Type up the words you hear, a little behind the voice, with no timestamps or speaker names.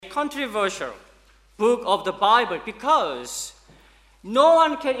controversial book of the Bible because no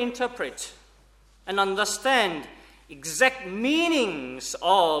one can interpret and understand exact meanings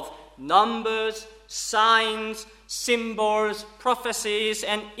of numbers, signs, symbols, prophecies,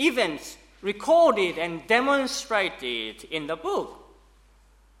 and events recorded and demonstrated in the book.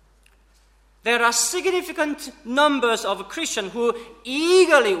 There are significant numbers of Christians who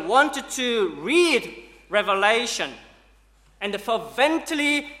eagerly wanted to read Revelation and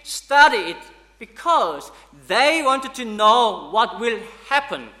fervently study it because they wanted to know what will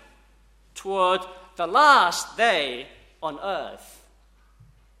happen toward the last day on earth.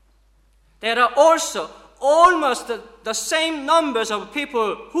 There are also almost the same numbers of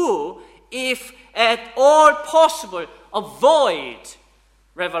people who, if at all possible, avoid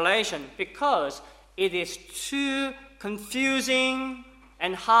Revelation because it is too confusing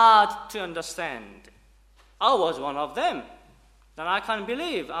and hard to understand. I was one of them. And I can't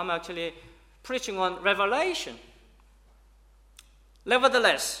believe I'm actually preaching on Revelation.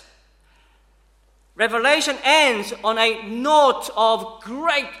 Nevertheless, Revelation ends on a note of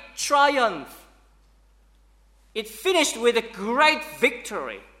great triumph. It finished with a great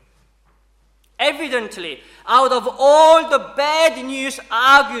victory. Evidently, out of all the bad news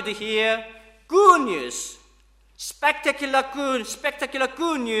argued here, good news, spectacular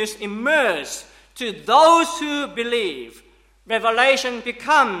good news emerged to those who believe. Revelation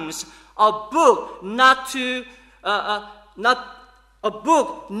becomes a book not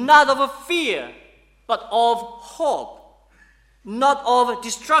of fear, but of hope, not of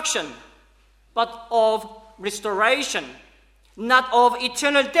destruction, but of restoration, not of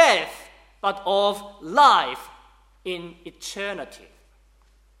eternal death, but of life in eternity.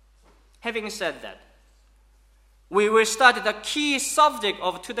 Having said that, we will start the key subject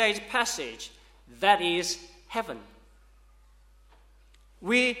of today's passage, that is heaven.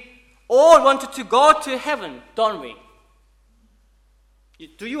 We all want to go to heaven, don't we?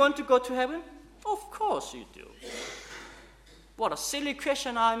 Do you want to go to heaven? Of course you do. What a silly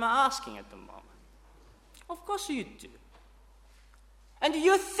question I'm asking at the moment. Of course you do. And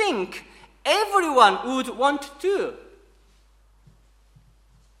you think everyone would want to.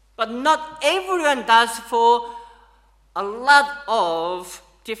 But not everyone does for a lot of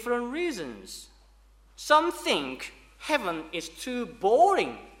different reasons. Some think heaven is too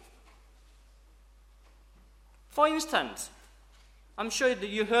boring. For instance, I'm sure that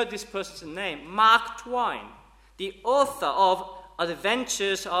you heard this person's name, Mark Twain, the author of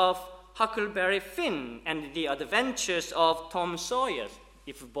Adventures of Huckleberry Finn and the Adventures of Tom Sawyer.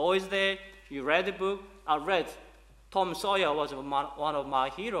 If boys there, you read the book, I read. Tom Sawyer was one of my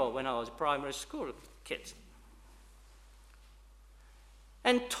heroes when I was a primary school kid.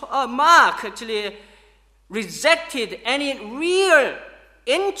 And Mark actually rejected any real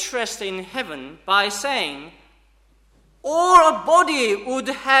interest in heaven by saying, all a body would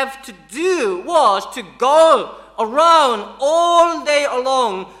have to do was to go around all day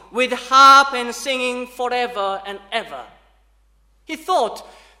long with harp and singing forever and ever. He thought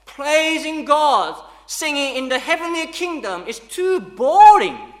praising God, singing in the heavenly kingdom is too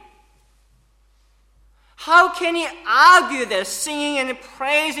boring. How can he argue that singing and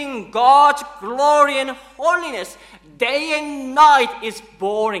praising God's glory and holiness day and night is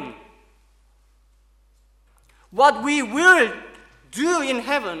boring? What we will do in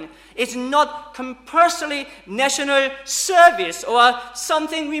heaven is not compulsory national service or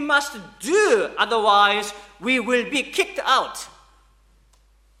something we must do, otherwise we will be kicked out.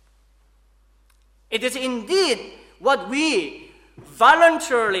 It is indeed what we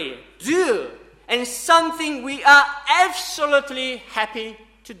voluntarily do and something we are absolutely happy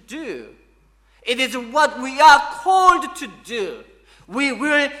to do. It is what we are called to do. We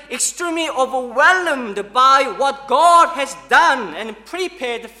will extremely overwhelmed by what God has done and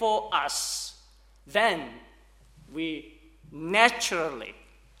prepared for us. Then we naturally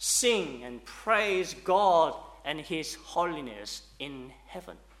sing and praise God and His holiness in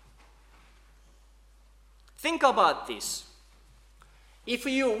heaven. Think about this. If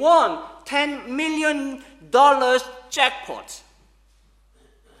you won $10 million jackpot,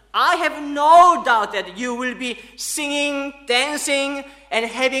 I have no doubt that you will be singing, dancing, and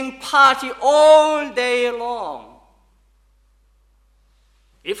having party all day long.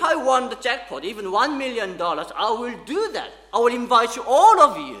 If I won the jackpot, even $1 million, I will do that. I will invite you, all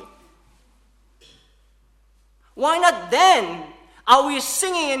of you. Why not then? Are we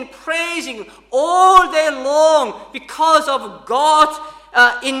singing and praising all day long because of God's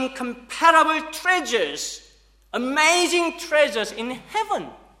incomparable treasures, amazing treasures in heaven?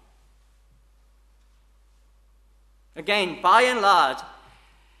 Again, by and large,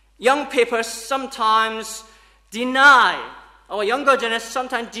 young people sometimes deny, or younger generation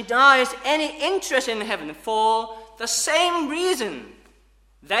sometimes denies any interest in heaven for the same reason.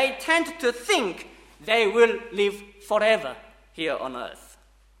 They tend to think they will live forever here on earth.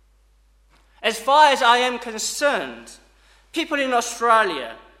 As far as I am concerned, people in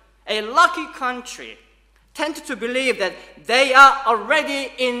Australia, a lucky country, tend to believe that they are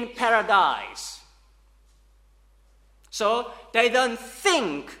already in paradise. So they don't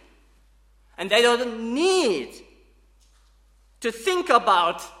think, and they don't need to think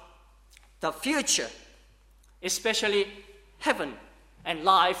about the future, especially heaven and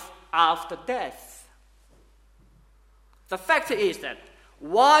life after death. The fact is that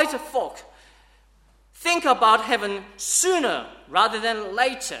wise folk think about heaven sooner rather than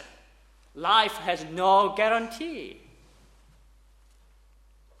later. Life has no guarantee.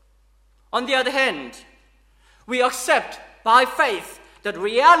 On the other hand, we accept by faith the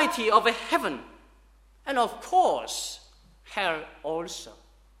reality of a heaven and, of course, hell also.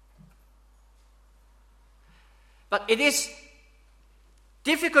 But it is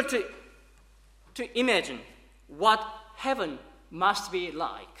difficult to imagine what heaven must be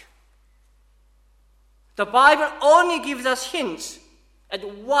like. The Bible only gives us hints at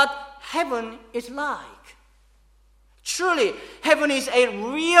what heaven is like. Truly, heaven is a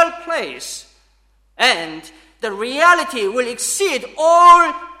real place, and the reality will exceed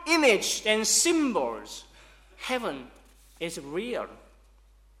all images and symbols. Heaven is real.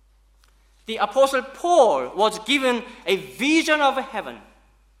 The Apostle Paul was given a vision of heaven,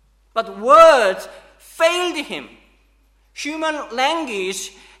 but words failed him. Human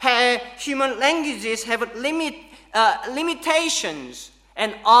languages have limitations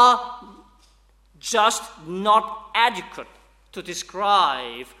and are just not adequate to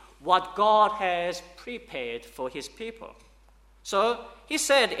describe what God has prepared for his people. So he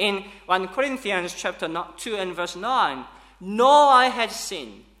said in 1 Corinthians chapter 2 and verse 9, "No eye has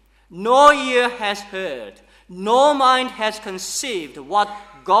seen, no ear has heard, no mind has conceived what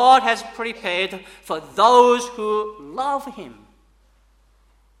God has prepared for those who love him."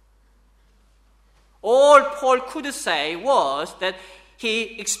 All Paul could say was that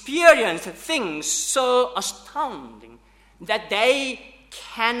he experienced things so astounding that they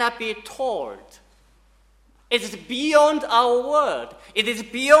cannot be told. It is beyond our word. It is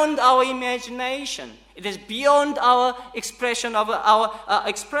beyond our imagination. It is beyond our expression of our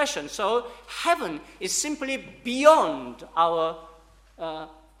expression. So heaven is simply beyond our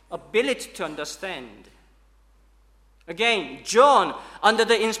ability to understand. Again, John, under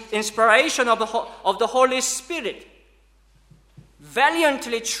the inspiration of the Holy Spirit,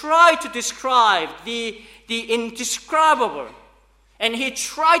 valiantly tried to describe the indescribable, and he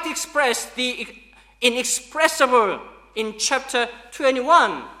tried to express the inexpressible in chapter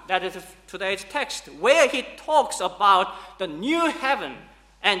 21, that is today's text, where he talks about the new heaven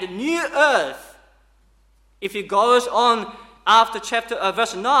and the new earth. If he goes on after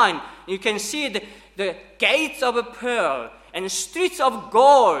verse 9, you can see the gates of pearl and streets of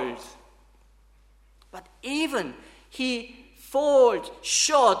gold. But even he falls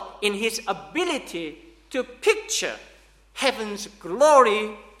short in his ability to picture heaven's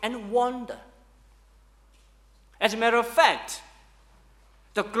glory and wonder. As a matter of fact,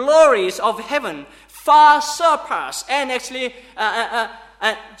 the glories of heaven far surpass and actually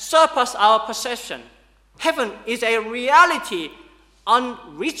surpass our perception. Heaven is a reality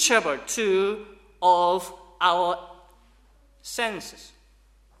unreachable to of our senses.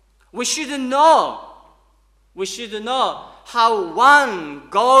 We should know how one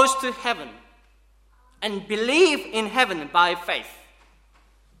goes to heaven and believe in heaven by faith.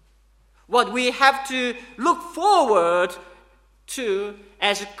 What we have to look forward to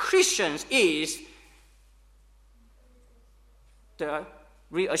as Christians is the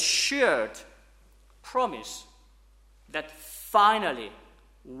reassured promise that finally,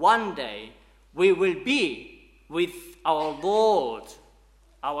 one day, we will be with our Lord,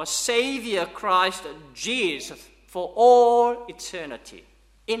 our Savior Christ Jesus, for all eternity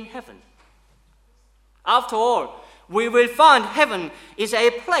in heaven. After all, we will find heaven is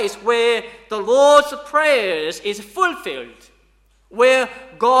a place where the Lord's prayers is fulfilled, where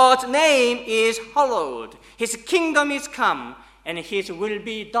God's name is hallowed, his kingdom is come, and his will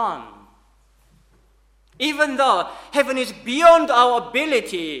be done. Even though heaven is beyond our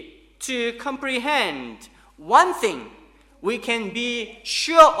ability to comprehend, one thing we can be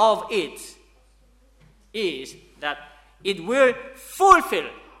sure of it is that it will fulfill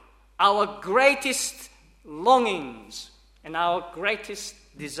our greatest longings and our greatest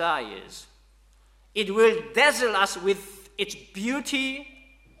desires. It will dazzle us with its beauty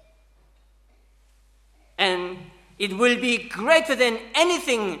And it will be greater than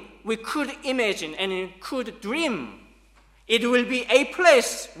anything we could imagine and could dream. It will be a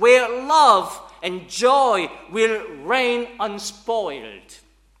place where love and joy will reign unspoiled.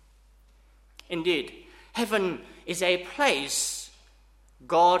 Indeed, heaven is a place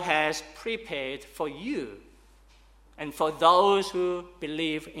God has prepared for you and for those who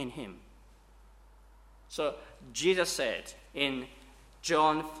believe in him. So Jesus said in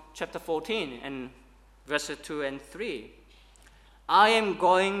John chapter 14 and verses 2 and 3, I am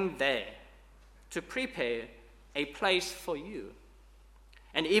going there to prepare a place for you.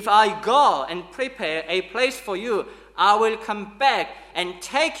 And if I go and prepare a place for you, I will come back and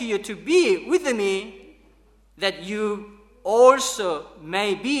take you to be with me, that you also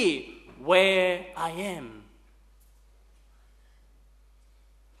may be where I am.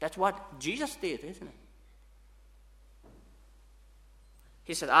 That's what Jesus did, isn't it?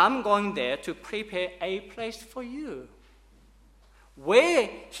 He said, I'm going there to prepare a place for you. Where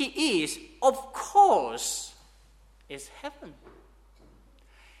he is, of course, is heaven.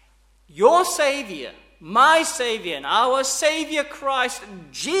 Your Savior, my Savior, and our Savior Christ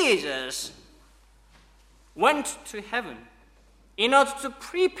Jesus went to heaven in order to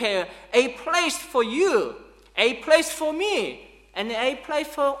prepare a place for you, a place for me, and a place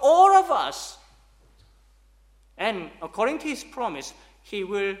for all of us. And according to his promise, he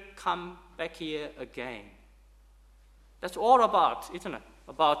will come back here again. That's all about, isn't it?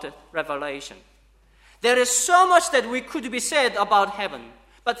 About the Revelation. There is so much that we could be said about heaven.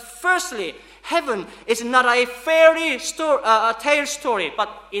 But firstly, heaven is not a fairy tale story, but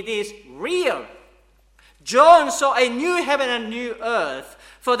it is real. John saw a new heaven and new earth.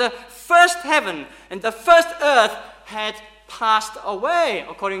 For the first heaven and the first earth had passed away,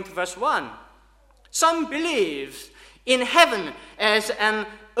 according to verse 1. Some believe in heaven as an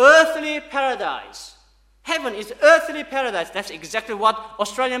earthly paradise. Heaven is earthly paradise. That's exactly what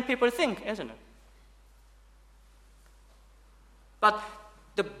Australian people think, isn't it? But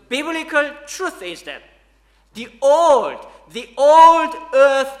the biblical truth is that the old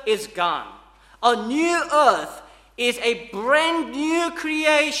earth is gone. A new earth is a brand new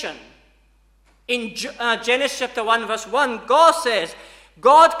creation. In Genesis chapter 1, verse 1, God says,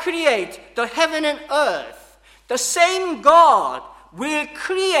 God creates the heaven and earth. The same God will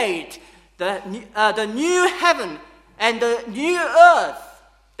create the new heaven and the new earth.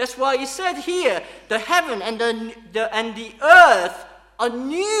 That's why he said here, the heaven and the earth are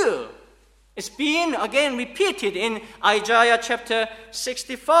new. It's being again repeated in Isaiah chapter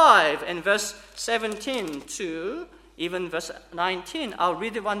 65 and verse 17 to even verse 19. I'll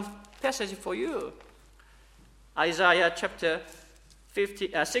read one passage for you. Isaiah chapter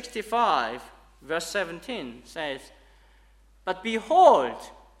 65 verse 17 says, But behold,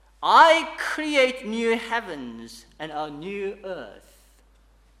 I create new heavens and a new earth.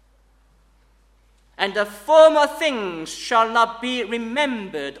 And the former things shall not be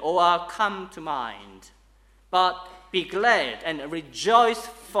remembered or come to mind, but be glad and rejoice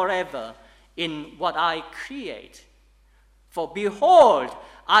forever in what I create. For behold,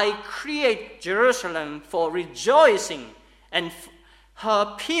 I create Jerusalem for rejoicing and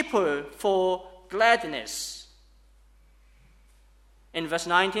her people for gladness. In verse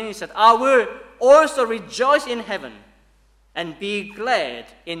 19 he said, I will also rejoice in heaven and be glad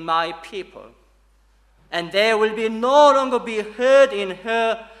in my people. And there will no longer be heard in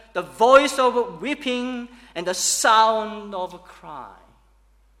her the voice of weeping and the sound of crying.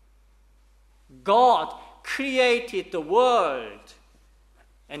 God created the world,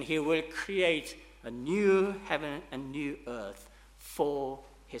 and he will create a new heaven and new earth for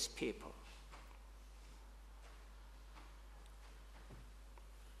his people.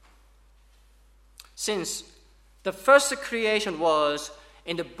 Since the first creation was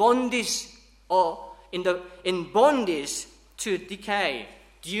in the bondage in bondage to decay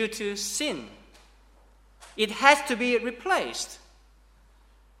due to sin, it has to be replaced.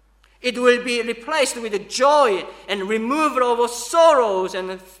 It will be replaced with joy and removal of sorrows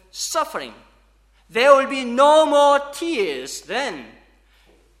and suffering. There will be no more tears then,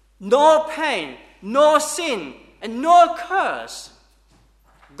 no pain, no sin, and no curse.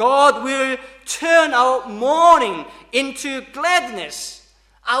 God will turn our mourning into gladness,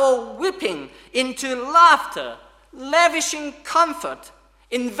 our weeping into laughter, lavishing comfort,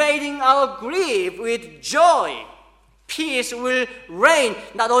 invading our grief with joy. Peace will reign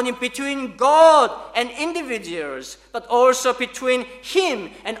not only between God and individuals, but also between him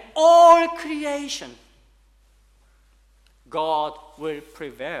and all creation. God will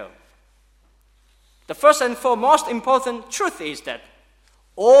prevail. The first and foremost important truth is that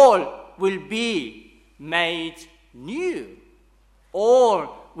all will be made new. All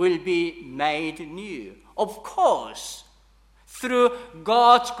will be made new. Of course, through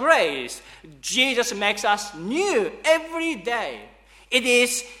God's grace, Jesus makes us new every day. It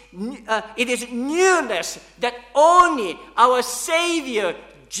is newness that only our Savior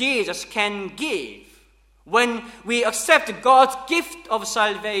Jesus can give. When we accept God's gift of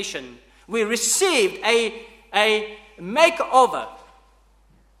salvation, we receive a makeover.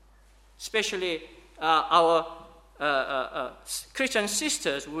 Especially our Christian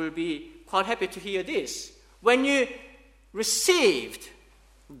sisters will be quite happy to hear this. When you received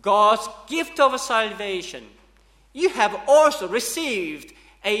God's gift of salvation, you have also received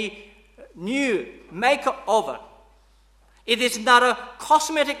a new makeover. It is not a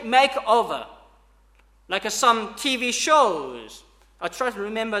cosmetic makeover like some TV shows. I tried to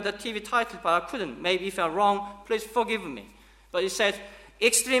remember the TV title, but I couldn't. Maybe if I'm wrong, please forgive me. But it said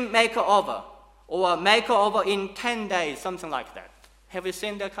extreme makeover or makeover in 10 days, something like that. Have you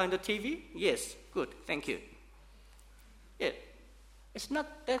seen that kind of TV? Yes, good, thank you. Yeah, it's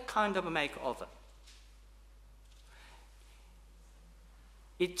not that kind of a makeover.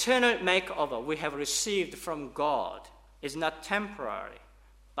 Eternal makeover we have received from God is not temporary,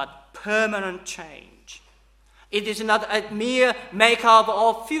 but permanent change. It is not a mere makeover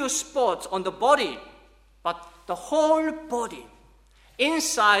of few spots on the body, but the whole body,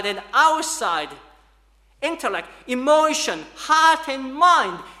 inside and outside, intellect, emotion, heart and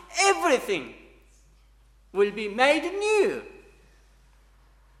mind, everything will be made new.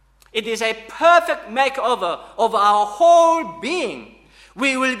 It is a perfect makeover of our whole being.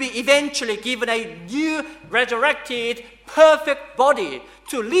 We will be eventually given a new, resurrected, perfect body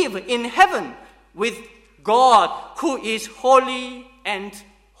to live in heaven with God who is holy and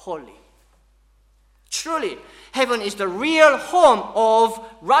holy. Truly, heaven is the real home of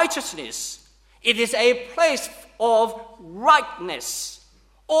righteousness. It is a place of rightness.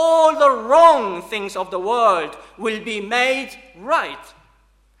 All the wrong things of the world will be made right.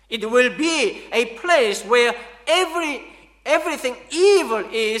 It will be a place where everything evil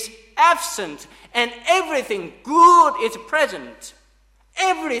is absent and everything good is present.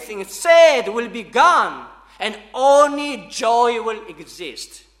 Everything sad will be gone and only joy will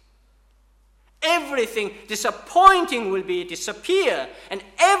exist. Everything disappointing will disappear and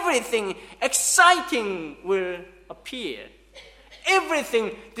everything exciting will appear.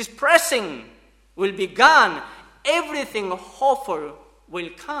 Everything depressing will be gone. Everything hopeful will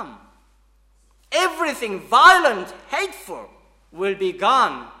come. Everything violent, hateful will be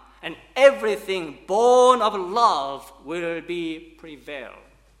gone, and everything born of love will prevail.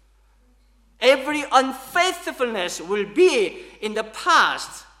 Every unfaithfulness will be in the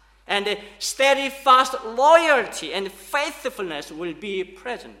past, and a steadfast loyalty and faithfulness will be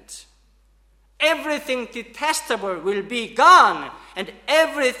present. Everything detestable will be gone, and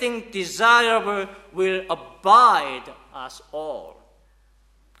everything desirable will abide us all.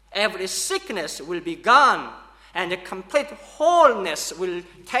 Every sickness will be gone, and a complete wholeness will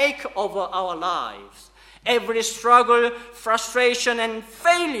take over our lives. Every struggle, frustration, and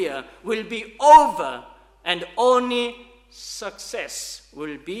failure will be over, and only success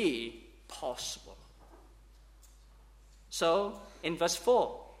will be possible. So, in verse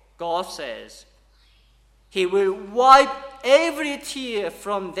 4, God says, He will wipe every tear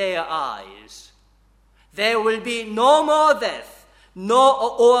from their eyes. There will be no more death,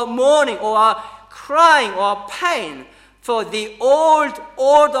 or mourning, or crying, or pain, for the old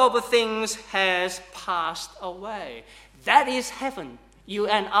order of things has passed away. That is heaven. You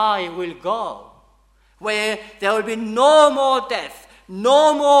and I will go, where there will be no more death,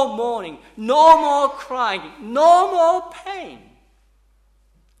 no more mourning, no more crying, no more pain.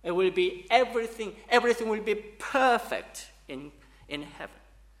 It will be everything will be perfect in heaven.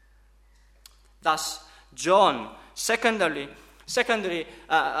 Thus, John secondary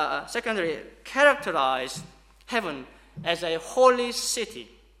characterized heaven as a holy city.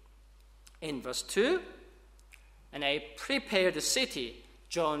 In verse 2, and a prepared city,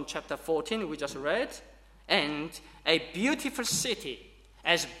 John chapter 14, we just read, and a beautiful city,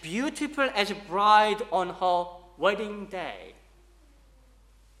 as beautiful as a bride on her wedding day.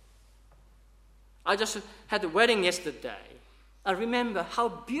 I just had a wedding yesterday. I remember how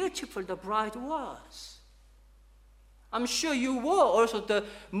beautiful the bride was. I'm sure you were also the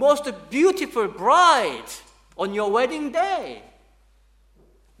most beautiful bride on your wedding day.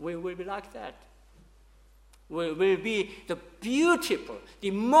 We will be like that. We will be the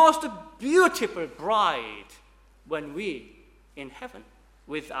most beautiful bride when we in heaven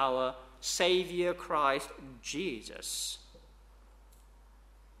with our Savior Christ Jesus.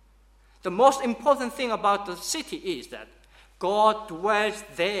 The most important thing about the city is that God dwells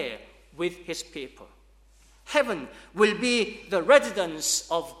there with his people. Heaven will be the residence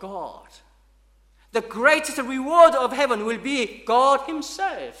of God. The greatest reward of heaven will be God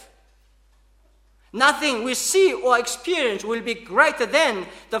himself. Nothing we see or experience will be greater than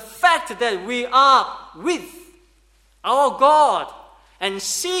the fact that we are with our God and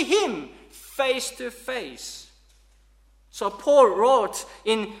see him face to face. So Paul wrote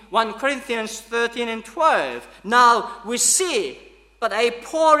in 1 Corinthians 13 and 12, "Now we see but a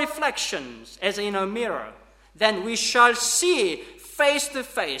poor reflection as in a mirror. Then we shall see face to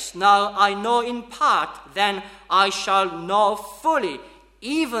face. Now I know in part, then I shall know fully,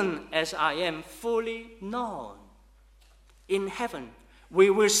 even as I am fully known." In heaven, we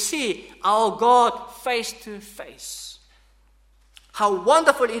will see our God face to face. How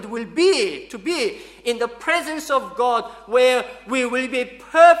wonderful it will be to be in the presence of God, where we will be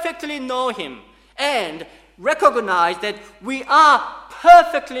perfectly know him and recognize that we are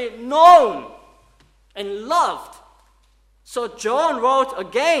perfectly known and loved. So John wrote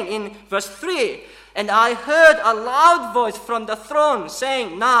again in verse 3, "And I heard a loud voice from the throne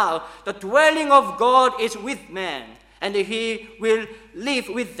saying, 'Now the dwelling of God is with man, and he will live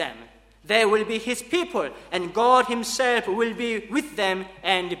with them. They will be his people, and God himself will be with them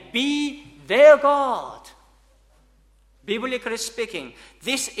and be their God.'" Biblically speaking,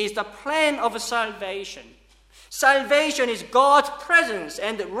 this is the plan of salvation. Salvation is God's presence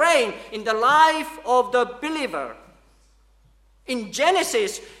and reign in the life of the believer. In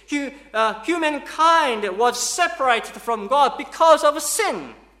Genesis, humankind was separated from God because of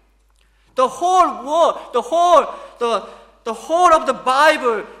sin. The whole of the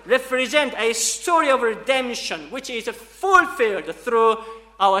Bible represents a story of redemption, which is fulfilled through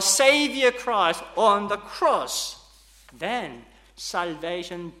our Savior Christ on the cross. Then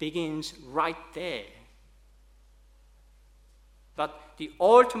salvation begins right there. But the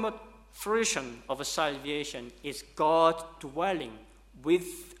ultimate fruition of salvation is God dwelling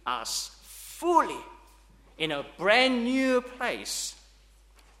with us fully in a brand new place,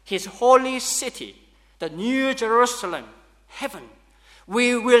 his holy city, the New Jerusalem, heaven.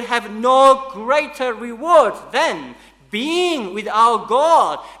 We will have no greater reward than being with our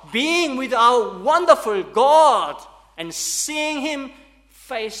God, being with our wonderful God, and seeing him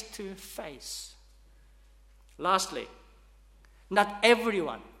face to face. Lastly, not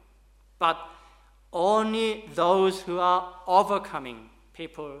everyone, but only those who are overcoming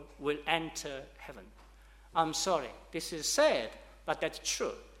people will enter heaven. I'm sorry, this is sad, but that's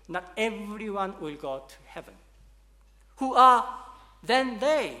true. Not everyone will go to heaven. Who are then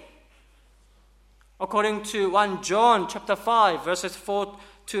they? According to 1 John chapter 5, verses 4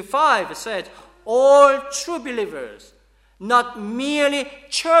 to 5, it said, "All true believers, not merely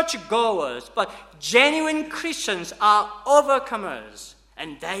churchgoers, but genuine Christians are overcomers,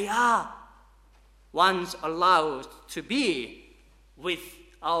 and they are ones allowed to be with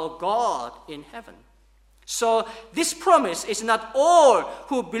our God in heaven." So this promise is not all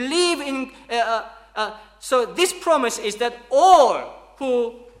who believe in. So this promise is that all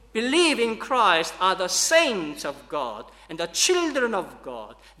who believe in Christ are the saints of God and the children of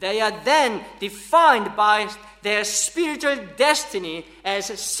God. They are then defined by their spiritual destiny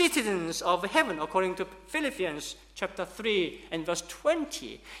as citizens of heaven, according to Philippians chapter 3 and verse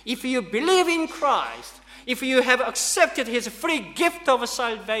 20. If you believe in Christ, if you have accepted his free gift of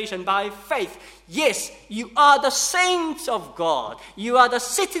salvation by faith, yes, you are the saints of God. You are the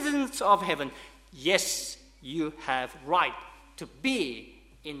citizens of heaven. Yes, you have right to be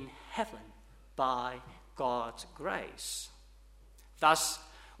in heaven by God's grace. Thus,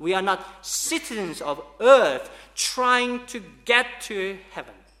 we are not citizens of earth trying to get to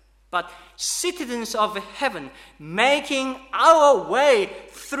heaven, but citizens of heaven making our way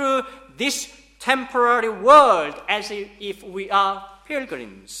through this temporary world as if we are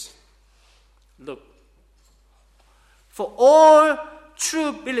pilgrims. Look, for all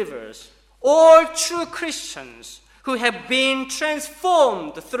true believers, all true Christians who have been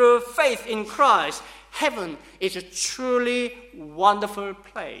transformed through faith in Christ, heaven is a truly wonderful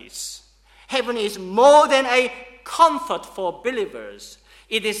place. Heaven is more than a comfort for believers.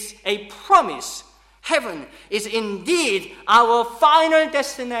 It is a promise. Heaven is indeed our final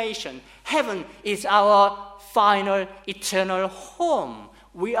destination. Heaven is our final eternal home.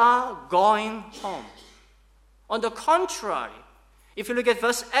 We are going home. On the contrary, if you look at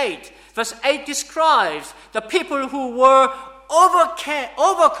verse 8 describes the people who were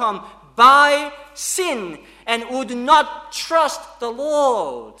overcome by sin and would not trust the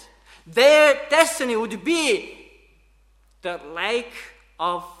Lord. Their destiny would be the lake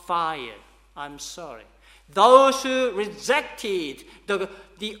of fire. I'm sorry. Those who rejected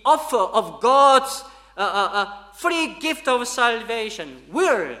the offer of God's free gift of salvation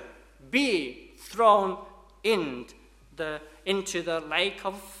will be thrown into the lake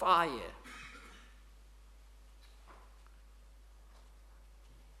of fire.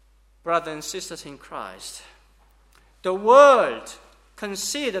 Brothers and sisters in Christ, the world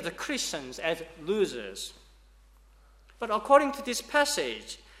considers the Christians as losers. But according to this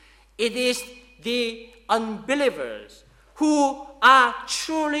passage, it is the unbelievers who are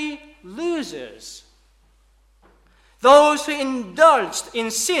truly losers. Those who indulged in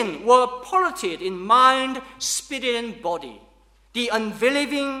sin were polluted in mind, spirit, and body. The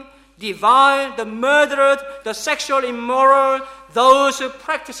unbelieving, the vile, the murdered, the sexually immoral, those who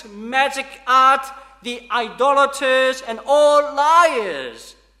practice magic art, the idolaters, and all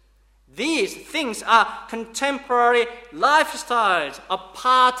liars. These things are contemporary lifestyles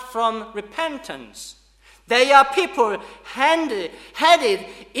apart from repentance. They are people headed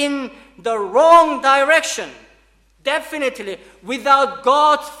in the wrong direction. Definitely, without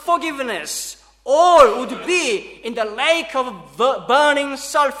God's forgiveness, all would be in the lake of burning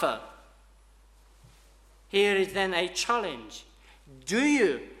sulfur. Here is then a challenge. Do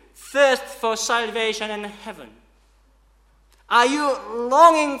you thirst for salvation and heaven? Are you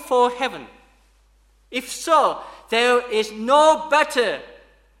longing for heaven? If so, there is no better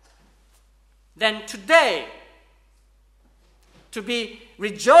than today to be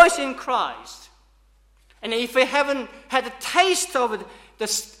rejoicing in Christ. And if we haven't had a taste of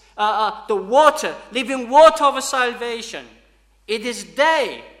the water, living water of salvation, it is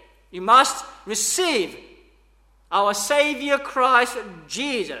day you must receive our Savior Christ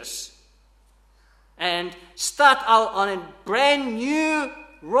Jesus and start out on a brand new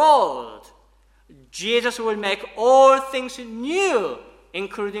road. Jesus will make all things new,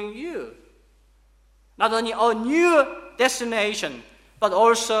 including you. Not only a new destination, but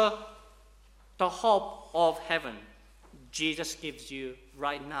also the hope of heaven Jesus gives you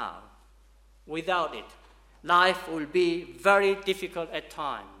right now. Without it, life will be very difficult at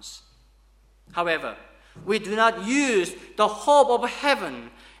times. However, we do not use the hope of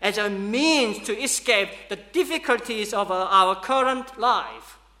heaven as a means to escape the difficulties of our current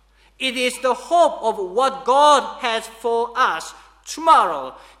life. It is the hope of what God has for us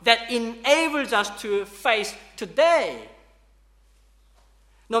tomorrow that enables us to face today.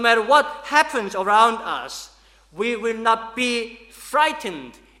 No matter what happens around us, we will not be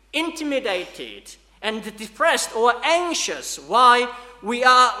frightened, intimidated, and depressed or anxious. Why? We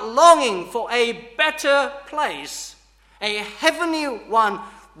are longing for a better place, a heavenly one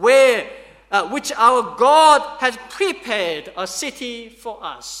where which our God has prepared a city for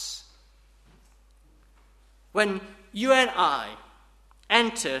us. When you and I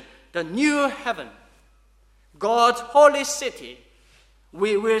enter the new heaven, God's holy city,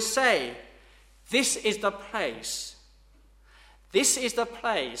 we will say, this is the place. This is the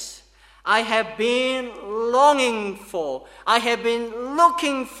place I have been longing for. I have been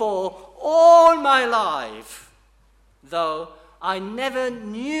looking for all my life, though I never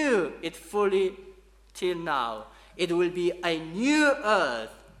knew it fully till now. It will be a new earth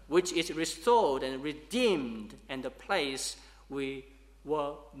which is restored and redeemed, and the place we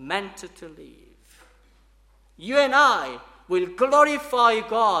were meant to live. You and I will glorify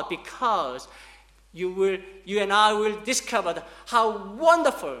God because you and I will discover how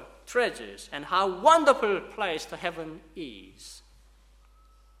wonderful treasures and how wonderful place the heaven is.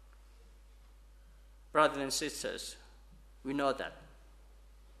 Brothers and sisters, we know that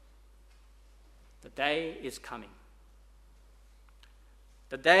the day is coming.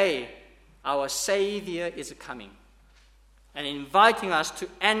 The day our Savior is coming and inviting us to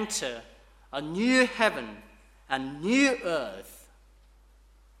enter a new heaven and new earth.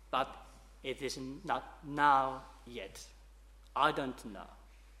 But it is not now yet. I don't know.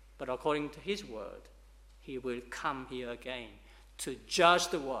 But according to His word, He will come here again to judge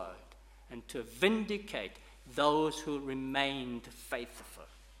the world and to vindicate those who remained faithful.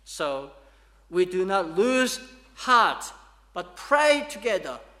 So we do not lose heart, but pray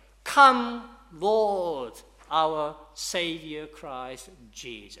together, come, Lord, our Savior Christ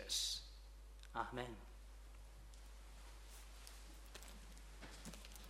Jesus. Amen.